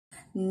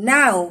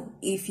Now,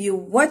 if you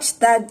watch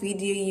that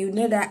video, you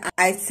know that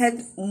I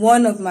said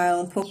one of my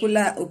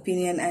unpopular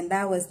opinion, and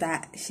that was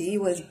that she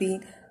was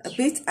being a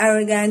bit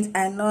arrogant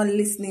and not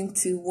listening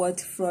to what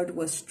Frodd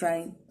was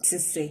trying to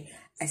say.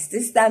 I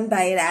still stand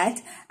by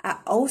that. I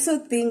also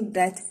think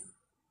that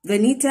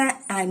Venita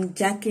and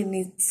Jackye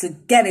need to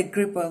get a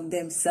grip of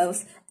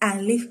themselves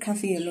and leave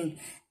Khafi alone.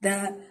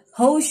 The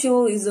whole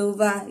show is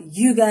over.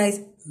 You guys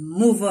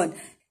move on.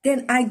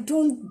 Then I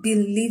don't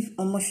believe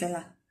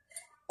Omoshola.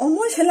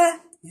 Omoshola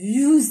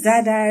use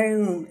that diary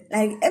room.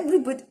 Like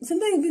everybody,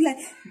 sometimes you be like,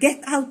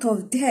 get out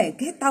of there,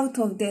 get out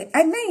of there.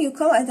 And then you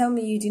come and tell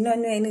me you do not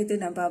know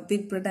anything about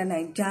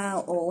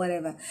bigbrothernaija or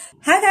whatever.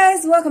 Hi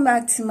guys, welcome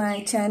back to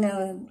my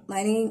channel.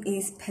 My name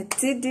is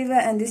Petite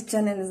Diva and this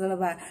channel is all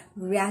about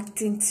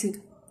reacting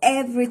to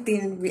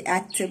everything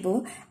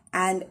reactable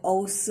and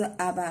also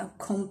about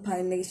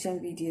compilation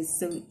videos.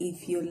 So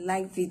if you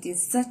like videos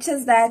such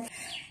as that,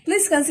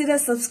 please consider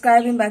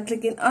subscribing by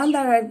clicking on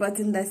the red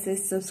button that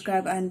says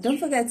subscribe, and don't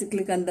forget to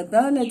click on the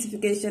bell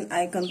notification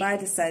icon by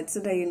the side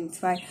so that you're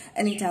notified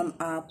anytime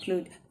I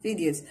upload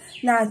videos.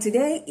 Now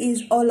today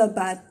is all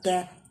about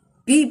the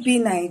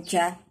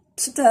bbnaija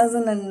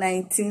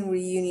 2019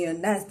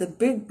 reunion. That's the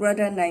Big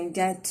Brother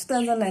Naija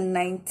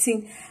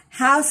 2019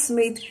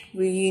 housemate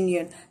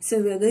reunion.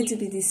 So we're going to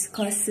be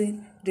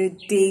discussing the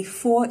day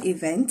 4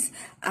 event.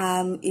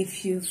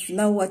 If you've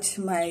not watched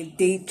my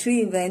day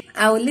 3 event,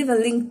 I will leave a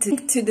link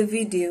to the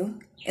video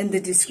in the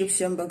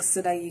description box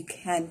so that you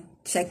can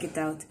check it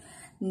out.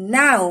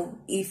 Now,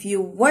 if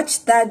you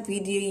watch that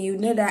video, you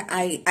know that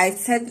I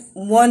said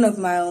one of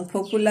my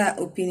unpopular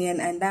opinion,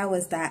 and that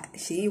was that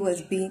she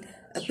was being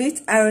a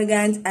bit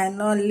arrogant and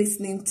not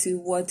listening to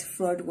what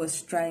Frodd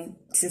was trying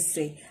to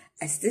say.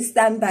 I still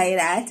stand by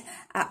that.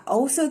 I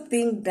also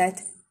think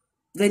that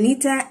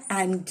Venita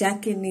and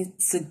Jackye need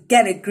to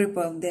get a grip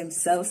of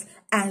themselves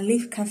and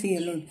leave Khafi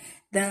alone.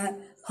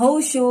 The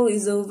whole show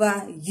is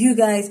over. You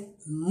guys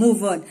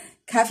move on.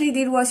 Khafi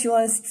did what she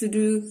wants to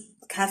do.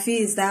 Khafi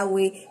is that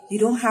way. You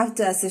don't have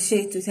to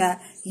associate with her.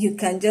 You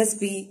can just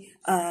be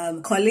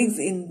colleagues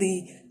in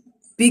the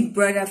Big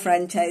Brother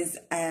franchise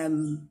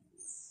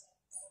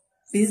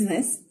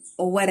business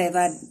or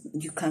whatever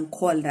you can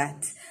call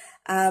that.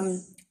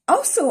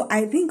 Also,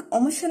 I think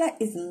Omoshola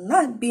is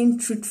not being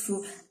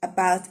truthful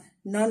about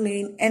not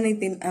knowing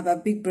anything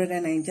about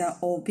bigbrothernaija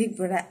or Big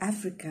Brother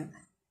Africa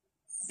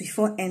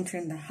before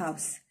entering the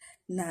house.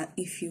 Now,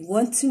 if you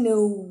want to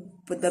know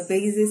the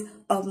basis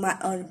of my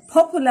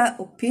unpopular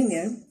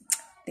opinion,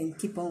 then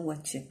keep on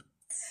watching.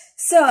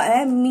 So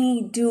let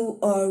me do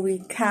a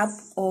recap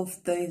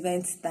of the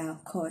events that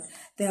occurred.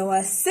 There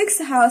were 6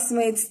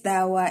 housemates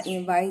that were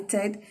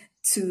invited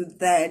to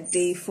the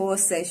day 4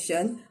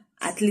 session,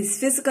 at least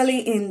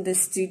physically in the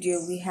studio.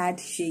 We had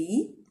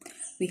Seyi,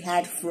 we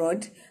had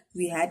Frodd,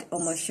 we had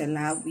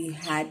Omoshola, we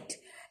had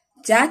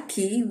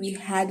Jackye, we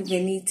had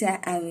Venita,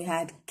 and we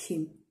had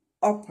Kim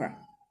Opera.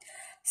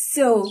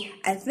 So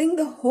I think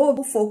the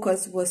whole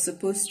focus of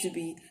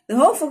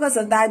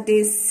that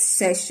day's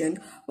session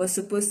was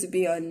supposed to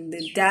be on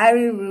the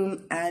diary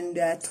room and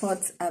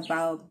thoughts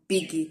about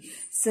Biggie.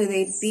 So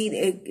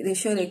they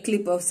showed a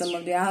clip of some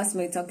of their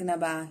housemates talking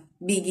about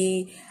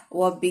Biggie,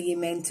 what Biggie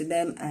meant to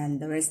them, and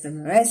the rest.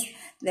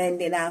 Then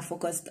they now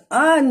focused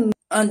on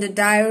the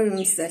diary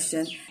room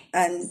session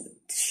and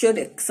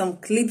showed some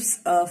clips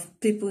of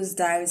people's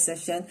diary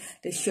session.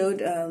 They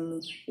showed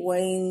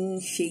when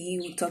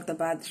Seyi talked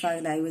about the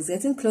fact that he was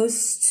getting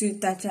close to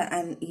Tacha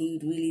and he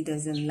really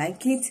doesn't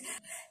like it.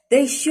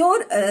 They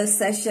showed a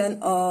session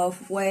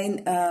of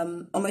when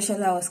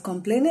Omoshola was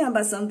complaining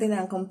about something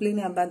and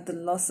complaining about the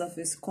loss of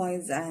his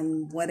coins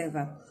and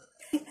whatever.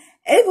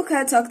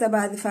 Ebuka talked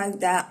about the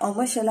fact that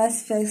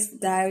Omoshola's first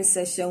diary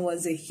session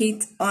was a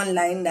hit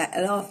online, that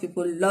a lot of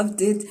people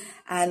loved it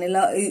and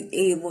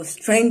it was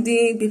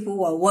trending. People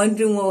were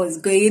wondering what was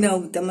going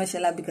on with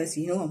Omoshola because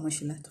you know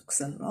Omoshola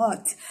talks a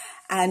lot.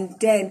 And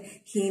then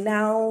he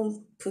now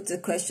put a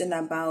question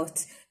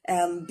about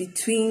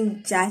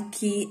between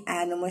Jackye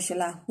and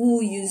Omoshola,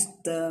 who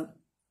used the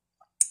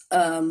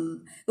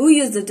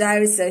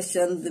diary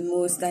session the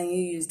most and who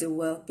used it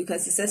well,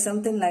 because he said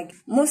something like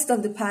most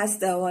of the past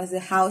there was the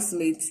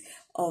housemates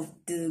of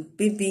the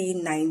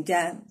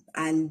bbnaija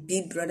and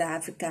Big Brother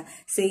Africa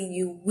say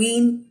you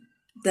win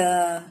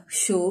the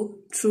show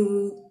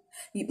through,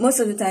 most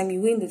of the time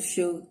you win the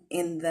show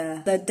in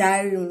the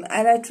diary room,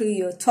 either through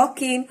your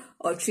talking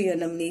or through your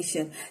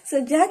nomination.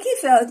 So Jackye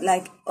felt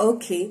like,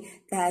 okay,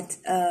 that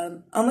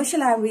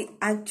Omoshola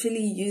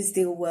actually used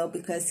it well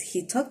because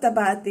he talked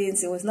about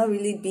things, he was not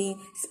really being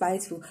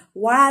spiteful.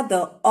 While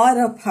the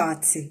other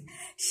party,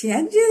 she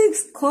actually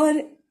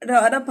called the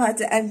other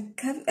party and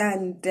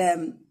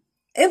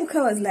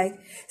Ebuka was like,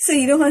 so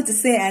you don't want to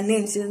say her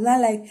name. She was not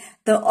like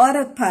the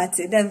other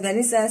party. Then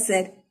Vanessa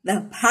said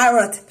the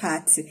parrot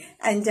party,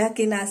 and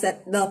Jackye now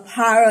said the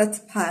parrot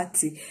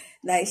party.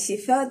 Like she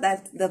felt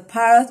that the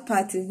parrot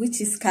party, which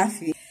is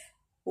Khafi,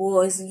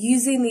 was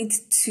using it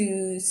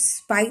to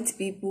spite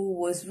people,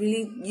 was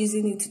really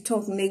using it to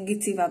talk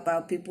negative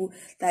about people,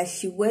 that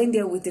she went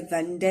there with a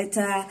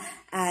vendetta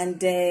and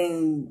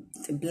then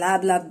blah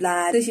blah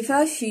blah. So she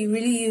felt she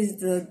really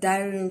used the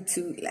diary room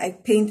to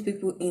like paint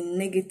people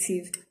in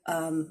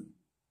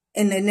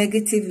a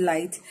negative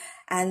light.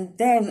 And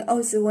then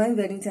also when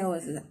Venita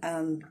was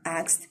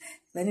asked,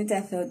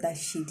 Venita felt that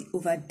she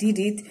overdid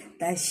it,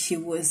 that she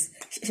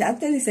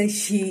actually said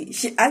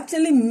she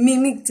actually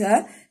mimicked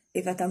her,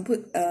 if I can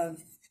put a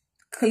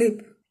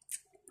clip,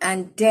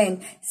 and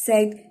then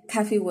said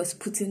Khafi was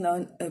putting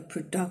on a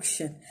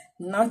production,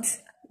 not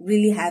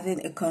really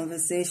having a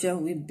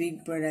conversation with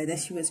Big Brother, that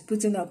she was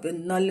putting up a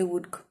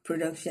Nollywood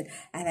production.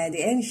 And at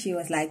the end she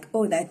was like,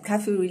 oh, that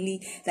Khafi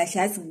really, that she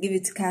has to give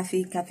it to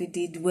Khafi. Khafi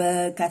did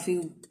well,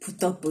 Khafi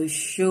put up a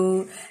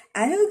show.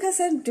 And Ebuka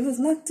said there was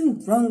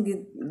nothing wrong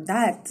with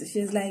that.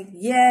 She was like,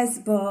 yes,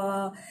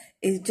 but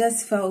it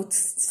just felt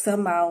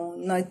somehow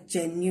not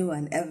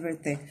genuine and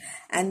everything.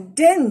 And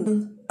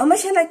then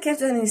Omosola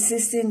kept on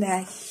insisting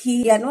that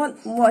he had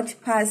not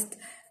watched past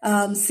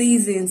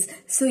seasons,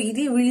 so he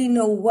didn't really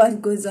know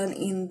what goes on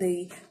in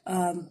the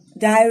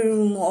diary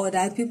room, or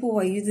that people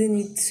were using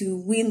it to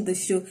win the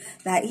show.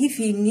 That if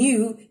he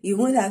knew, he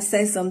wouldn't have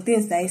said some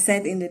things that he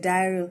said in the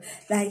diary room.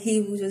 That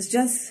he was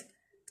just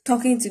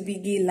talking to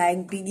Biggie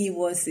like Biggie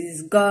was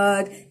his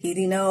god. He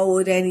did not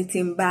hold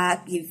anything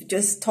back. He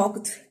just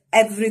talked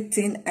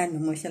everything,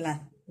 and Omosola,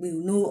 we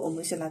know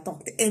Omosola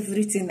talked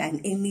everything and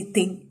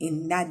anything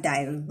in that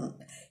diary room.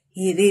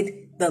 He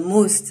did the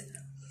most.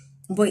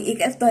 But he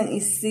kept on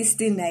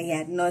insisting that he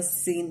had not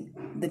seen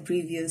the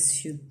previous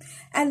show.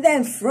 And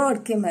then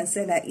Frodd came and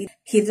said that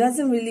he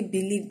doesn't really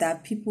believe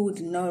that people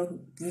would not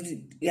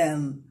really,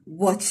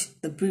 watch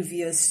the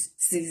previous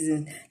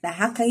season. That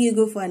how can you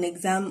go for an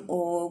exam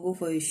or go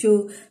for a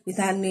show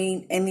without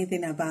knowing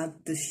anything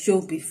about the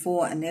show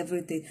before and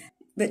everything.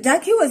 But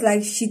Jackye was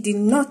like, she did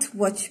not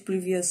watch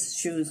previous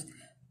shows,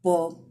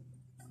 but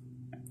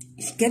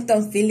she kept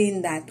on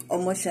feeling that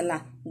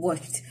Omosola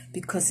watched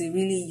because he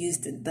really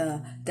used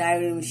the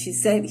diary room. She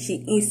said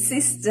she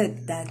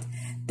insisted that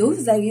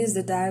those that used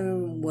the diary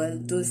room well,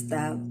 those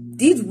that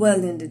did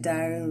well in the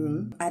diary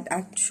room, had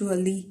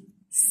actually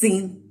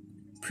seen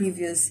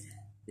previous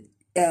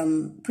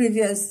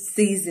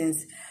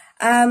seasons.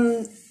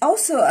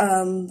 Also,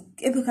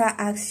 Ebuka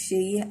asked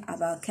Seyi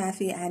about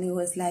Khafi, and he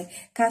was like,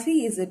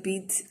 Khafi is a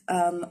bit,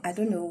 I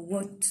don't know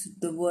what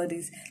the word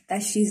is,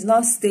 that she's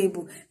not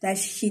stable, that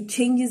she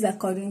changes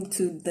according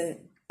to the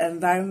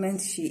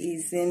environment she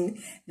is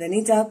in.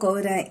 Venita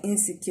called her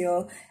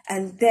insecure,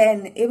 and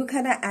then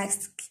Ebuka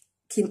asked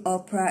Kim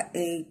Oprah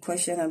a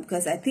question,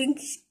 because I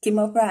think Kim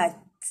Oprah had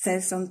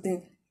said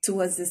something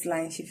towards this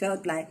line. She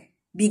felt like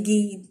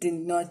Biggie did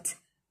not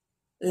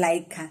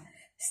like her.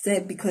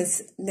 Said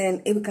because then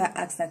Ebuka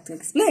asked her to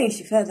explain.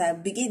 She felt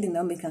that Biggie did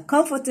not make her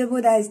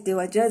comfortable, that they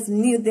were just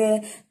new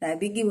there, that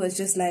Biggie was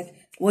just like,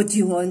 what do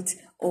you want?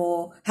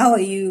 Or how are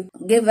you?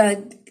 Gave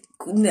her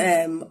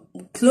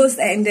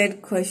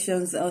close-ended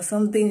questions or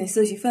something.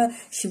 So she felt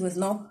she was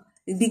not,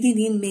 Biggie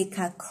didn't make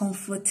her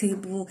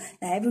comfortable,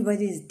 that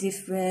everybody is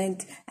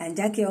different. And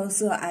Jackye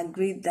also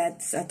agreed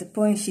that at the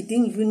point she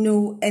didn't even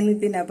know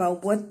anything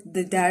about what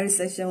the diary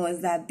session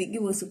was, that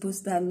Biggie was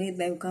supposed to have made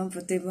them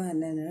comfortable.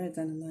 And then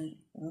I'm like,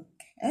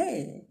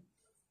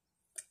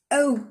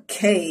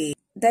 okay.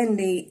 Then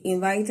they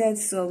invited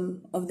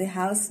some of the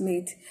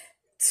housemates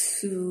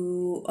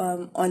to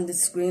on the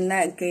screen,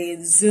 like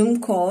a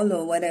Zoom call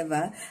or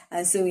whatever.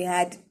 And so we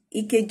had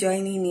Ike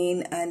joining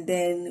in, and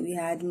then we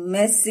had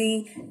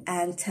Mercy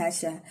and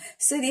Tacha.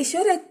 So they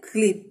showed a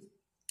clip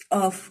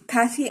of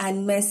Khafi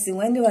and Mercy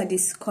when they were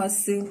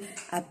discussing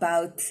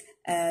about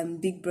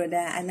Big Brother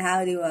and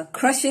how they were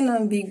crushing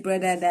on Big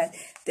Brother, that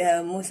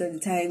most of the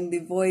time the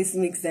voice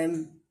makes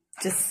them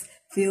just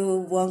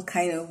feel one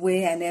kind of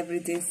way and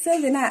everything.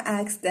 So then I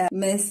asked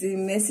Mercy.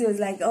 Mercy was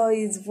like, oh,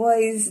 his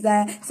voice,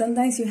 that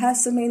sometimes you have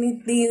so many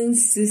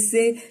things to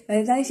say.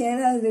 By the time she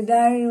enters the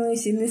diary room,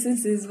 she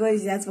listens to his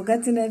voice, she has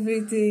forgotten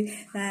everything.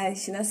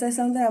 She now said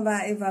something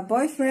about if her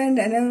boyfriend,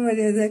 and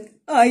everybody was like,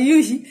 are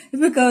you?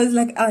 Because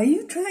like, are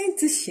you trying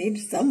to shade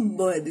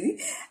somebody?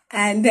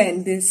 And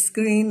then the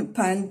screen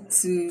panned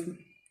to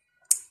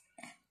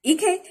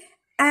Ike,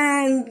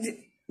 and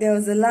there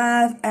was a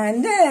laugh,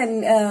 and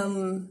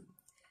then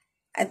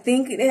I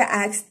think they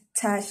asked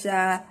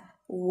Tasha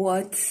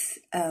what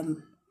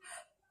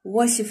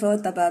she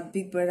felt about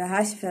Big Brother,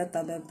 how she felt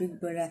about Big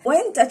Brother.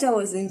 When Tasha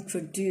was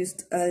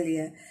introduced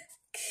earlier,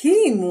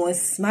 Kim was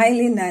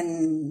smiling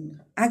and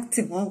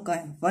acting one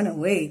kind of fun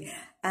away,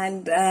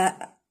 and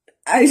I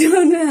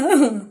don't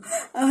know.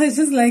 I was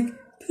just like,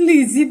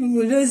 please, you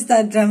people don't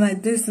start drama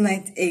this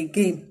night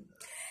again.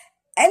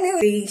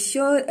 Anyway, they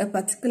showed a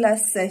particular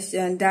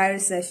session, diary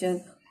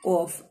session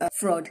of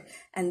Frodd,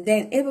 and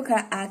then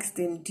Ebuka asked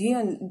him, do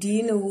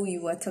you know who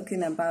you were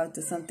talking about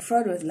or something?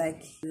 Frodd was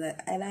like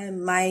either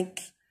Mike,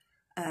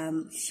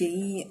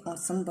 Seyi or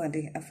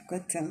somebody, I've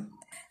forgotten.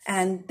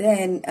 And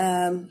then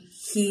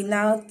he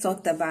now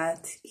talked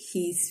about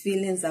his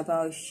feelings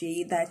about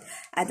Seyi, that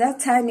at that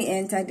time he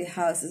entered the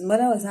house, his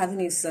mother was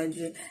having a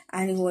surgery,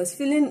 and he was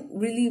feeling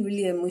really,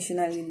 really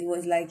emotional. He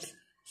was like,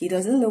 he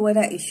doesn't know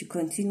whether he should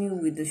continue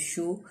with the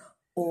show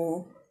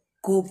or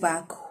go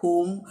back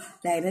home.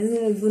 Like, he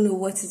doesn't even know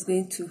what he's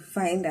going to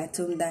find at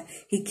home. That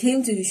he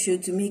came to the show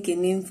to make a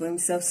name for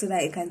himself so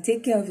that he can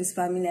take care of his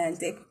family and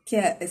take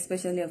care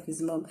especially of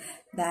his mom.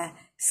 That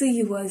so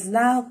he was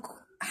now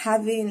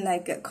having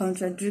like a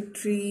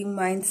contradictory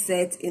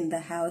mindset in the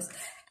house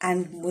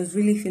and was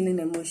really feeling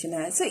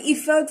emotional. So he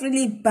felt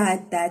really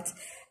bad that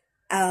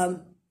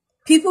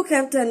people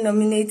kept on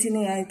nominating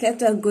him and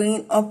kept on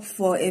going up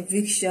for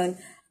eviction,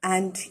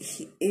 and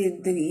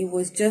he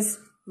was just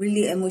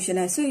really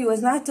emotional. So he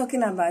was not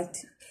talking about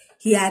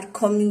he had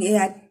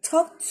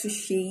talked to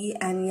Seyi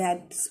and he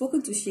had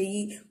spoken to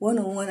Seyi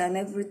one-on-one and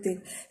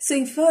everything. So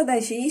he felt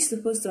that Seyi is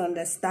supposed to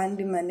understand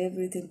him and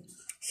everything.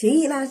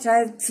 Seyi now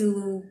tried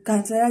to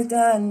counteract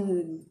her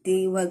and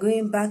they were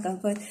going back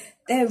and forth.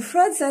 Then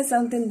Frodd said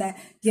something that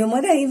your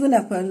mother even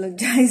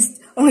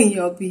apologized on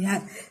your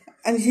behalf.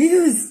 And she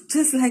was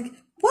just like,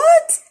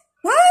 what?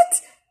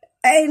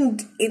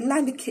 And it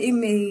now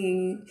became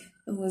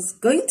it was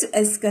going to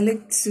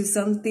escalate to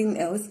something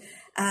else.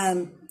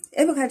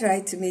 Ebuka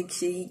tried to make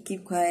Seyi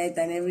keep quiet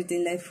and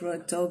everything, let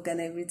Frodd talk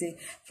and everything.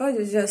 Frodd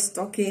was just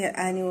talking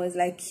and it was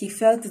like he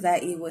felt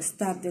that he was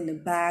stabbed in the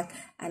back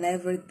and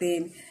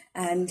everything.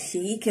 And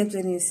Seyi kept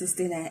on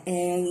insisting that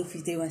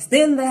if they were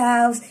still in the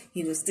house,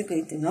 he was still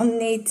going to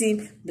nominate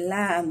him,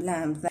 blah,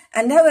 blah, blah.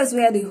 And that was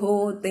where the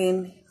whole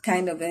thing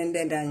kind of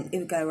ended, and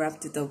Ebuka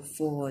wrapped it up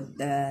for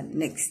the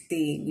next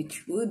day,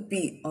 which would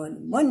be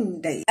on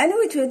Monday. I know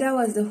which way that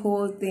was the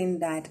whole thing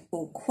that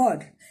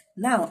occurred.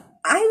 Now,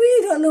 I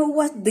really don't know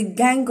what the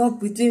gang up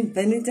between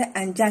Venita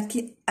and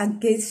Jackye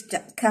against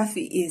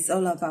Khafi is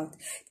all about.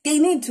 They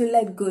need to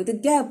let go. The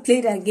girl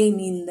played a game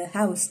in the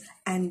house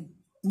and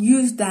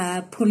used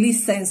the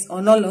police sense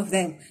on all of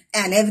them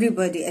and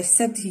everybody,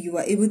 except you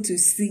were able to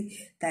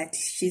see that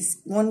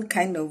she's one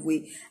kind of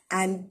way.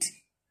 And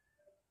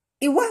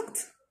it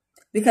worked.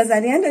 Because at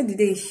the end of the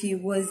day, she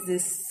was the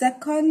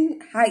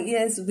second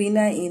highest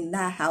winner in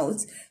that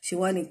house. She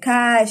won a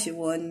car, she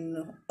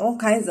won all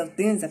kinds of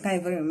things. I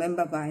can't even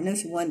remember, but I know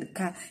she won the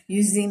car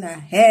using her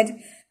head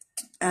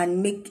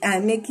and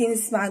making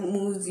smart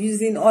moves,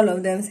 using all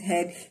of them's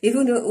head.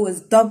 Even though it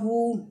was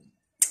double,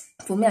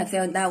 for me, I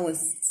felt that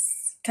was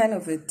kind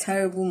of a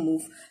terrible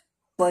move.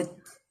 But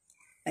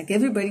like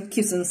everybody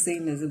keeps on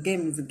saying, it's a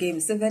game, it's a game.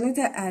 So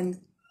Venita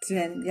and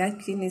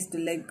Jackye needs to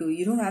let go.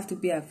 You don't have to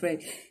be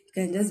afraid.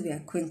 You can just be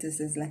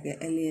acquaintances, like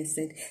I earlier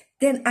said.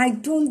 Then I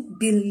don't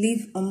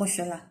believe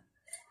Omoshola.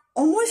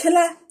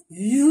 Omoshola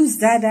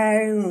used that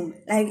diary room.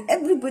 Like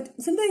everybody,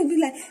 sometimes you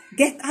be like,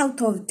 get out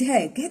of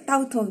there, get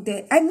out of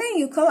there. And then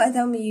you come and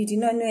tell me you do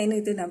not know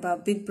anything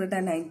about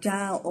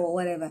bigbrothernaija or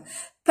whatever.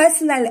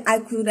 Personally, I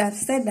could have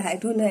said that I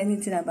don't know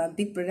anything about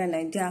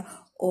bigbrothernaija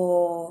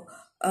or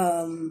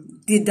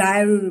the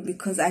diary room,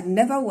 because I'd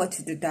never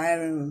watched the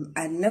diary room.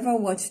 I'd never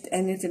watched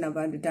anything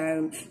about the diary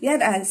room.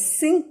 Yet I'd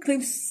seen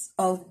clips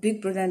of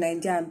Big Brother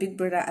Naija and Big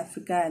Brother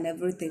Africa and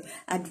everything.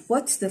 I'd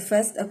watched the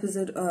first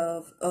episode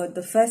of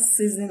the first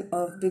season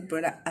of Big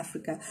Brother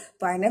Africa,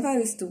 but I never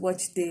used to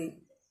watch the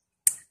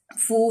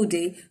full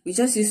day. We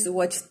just used to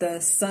watch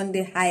the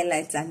Sunday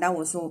highlights, and that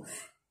was all.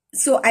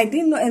 So I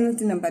didn't know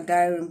anything about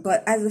diary room.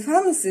 But as a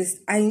pharmacist,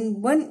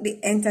 when they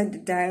entered the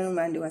diary room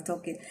and they were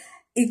talking,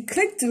 it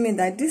clicked to me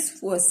that this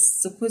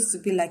was supposed to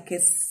be like a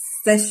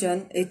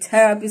session, a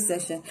therapy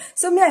session.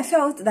 So me, I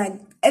felt that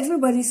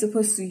everybody's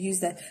supposed to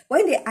use that.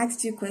 When they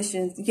ask you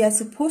questions, you're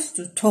supposed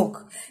to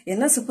talk. You're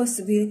not supposed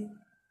to be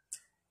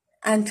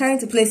and trying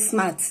to play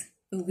smart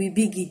with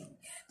Biggie.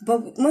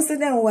 But most of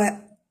them were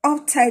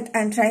uptight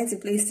and trying to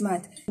play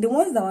smart. The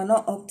ones that were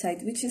not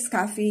uptight, which is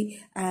Khafi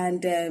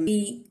and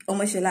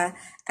Omoshola,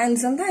 and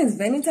sometimes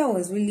Venita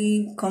was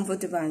really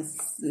comfortable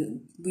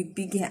with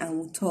Biggie and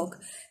would talk.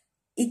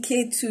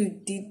 Ike too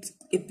did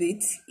a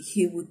bit,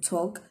 he would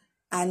talk,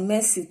 and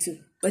Mercy too.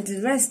 But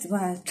the rest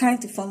were trying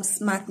to form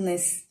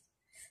smartness.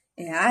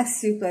 And I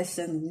asked you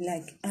questions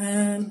like,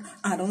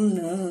 I don't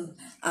know.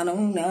 And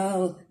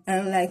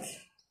I'm like,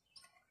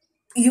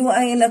 you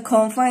are in a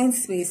confined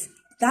space.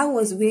 That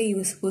was where you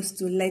were supposed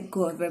to let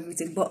go of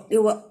everything. But they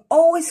were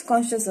always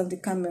conscious of the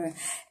camera.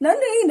 Not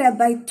only that,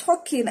 by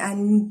talking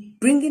and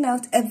bringing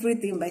out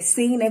everything, by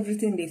saying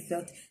everything they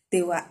felt,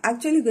 they were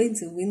actually going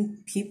to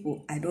win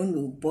people. I don't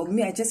know. But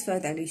me, I just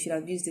felt that they should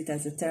have used it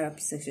as a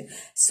therapy session.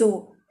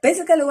 So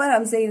basically what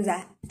I'm saying is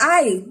that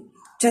I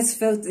just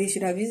felt they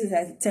should have used it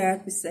as a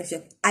therapy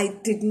session. I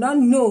did not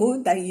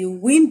know that you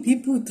win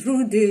people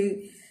through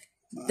the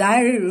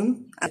diary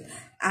room.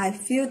 I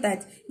feel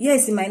that,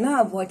 yes, he might not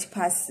have watched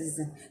past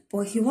season,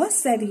 but he once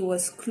said he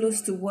was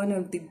close to one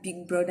of the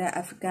Big Brother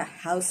Africa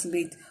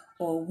housemates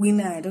or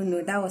winner, I don't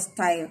know, that was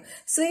Tyre.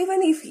 So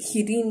even if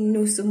he didn't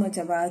know so much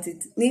about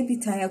it, maybe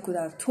Tyre could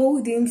have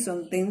told him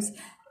some things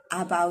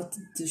about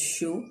the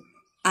show.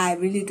 I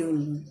really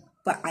don't know.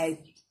 But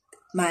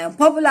my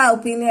unpopular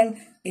opinion,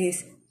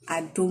 is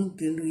I don't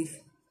believe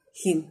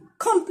him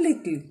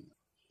completely.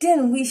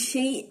 Then with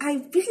Seyi,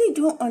 I really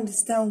don't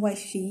understand why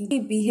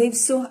Seyi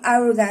behaves so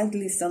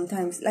arrogantly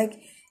sometimes. Like,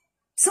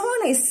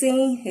 someone is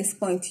saying his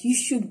point, you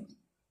should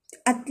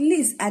at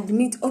least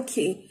admit,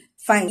 okay,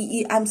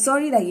 fine, I'm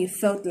sorry that you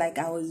felt like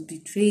I was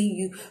betraying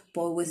you,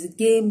 but it was a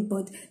game.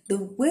 But the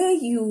way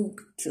you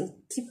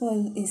keep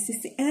on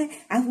insisting,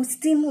 I would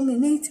still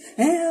nominate,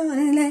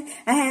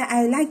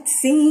 I liked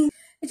saying,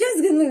 it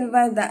just gives me the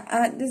vibe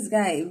that this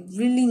guy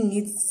really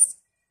needs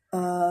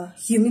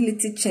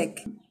humility check.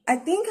 I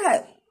think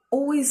I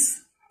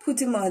always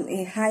put him on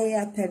a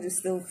higher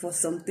pedestal for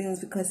some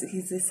things because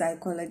he's a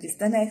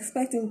psychologist, and I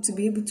expect him to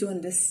be able to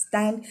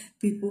understand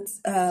people's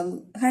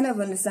kind of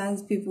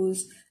understands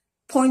people's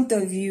point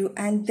of view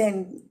and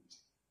then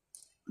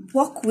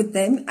work with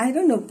them. I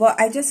don't know, but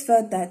I just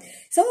felt that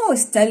someone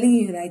was telling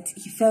you that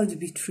he felt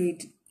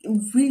betrayed,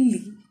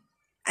 really,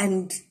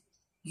 and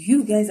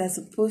you guys are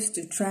supposed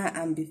to try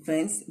and be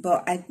friends,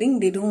 but I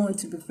think they don't want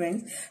to be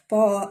friends.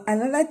 But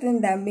another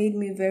thing that made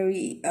me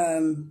very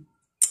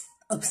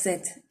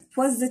upset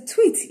was the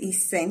tweet he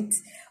sent,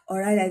 or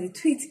rather the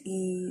tweet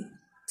he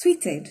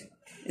tweeted,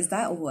 is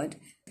that a word?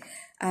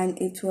 And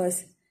it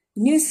was,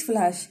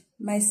 newsflash,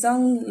 my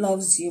son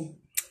loves you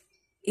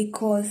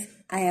equals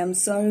I am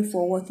sorry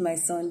for what my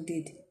son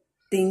did.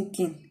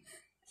 Thinking,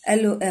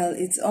 LOL,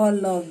 it's all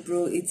love,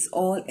 bro, it's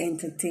all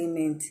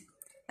entertainment.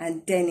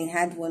 And then he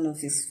had one of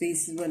his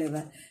faces,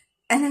 whatever.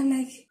 And I'm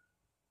like,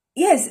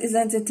 yes, it's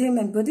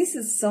entertainment, but this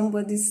is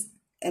somebody's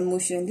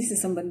emotion. This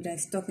is somebody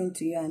that's talking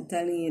to you and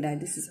telling you that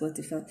this is what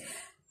he felt.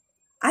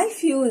 I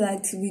feel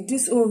that with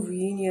this whole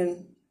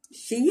reunion,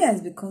 Seyi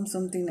has become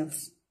something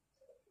else.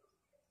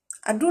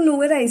 I don't know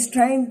whether he's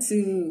trying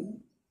to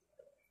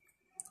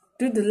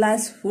do the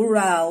last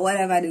hurrah or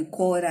whatever they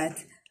call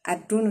that.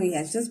 I don't know, he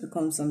has just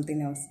become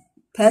something else.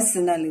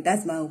 Personally,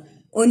 that's my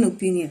own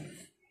opinion.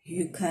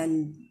 You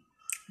can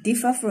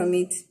differ from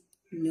it,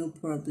 no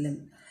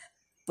problem.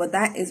 But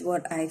that is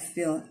what I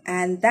feel.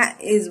 And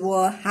that is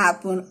what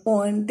happened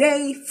on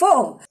day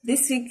 4.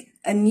 This week,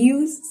 a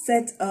new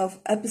set of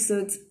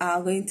episodes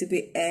are going to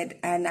be aired.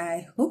 And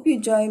I hope you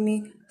join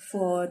me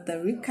for the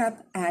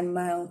recap and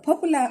my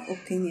unpopular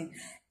opinion.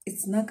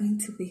 It's not going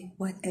to be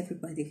what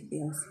everybody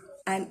feels.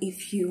 And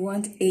if you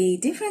want a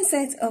different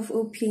set of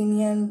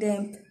opinion,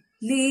 then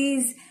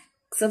please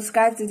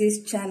subscribe to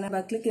this channel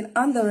by clicking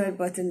on the red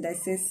button that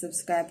says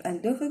subscribe,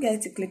 and don't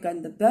forget to click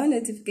on the bell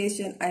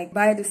notification icon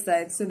by the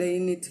side so that you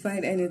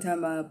notified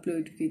anytime I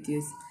upload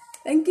videos.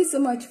 Thank you so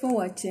much for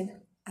watching.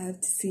 I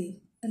have to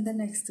see you in the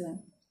next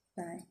one.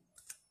 Bye.